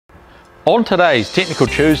On today's Technical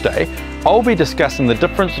Tuesday, I'll be discussing the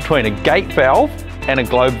difference between a gate valve and a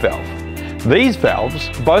globe valve. These valves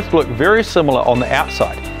both look very similar on the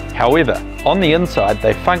outside, however, on the inside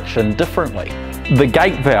they function differently. The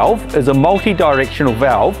gate valve is a multi-directional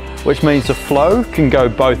valve, which means the flow can go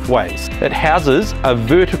both ways. It houses a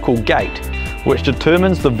vertical gate, which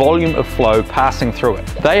determines the volume of flow passing through it.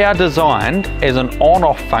 They are designed as an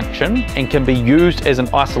on-off function and can be used as an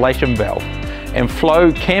isolation valve, and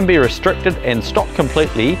flow can be restricted and stopped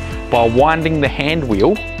completely by winding the hand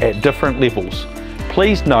wheel at different levels.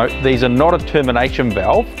 Please note these are not a termination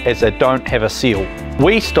valve as they don't have a seal.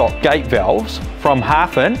 We stock gate valves from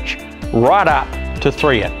 1/2 inch right up to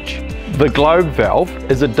 3 inch. The globe valve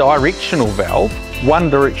is a directional valve, one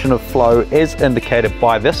direction of flow as indicated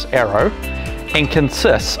by this arrow, and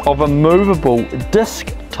consists of a movable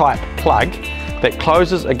disc type plug that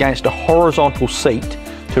closes against a horizontal seat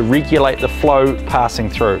to regulate the flow passing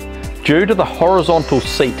through. Due to the horizontal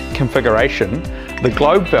seat configuration, the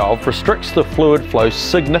globe valve restricts the fluid flow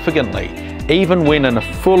significantly, even when in a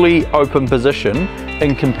fully open position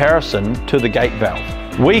in comparison to the gate valve.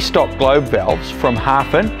 We stock globe valves from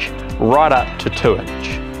 1/2 inch right up to 2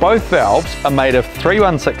 inch. Both valves are made of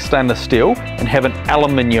 316 stainless steel and have an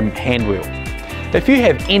aluminium hand wheel. If you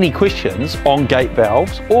have any questions on gate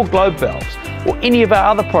valves or globe valves or any of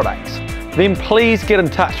our other products, then please get in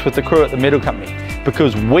touch with the crew at the Metal Company,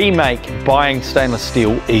 because we make buying stainless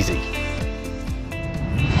steel easy.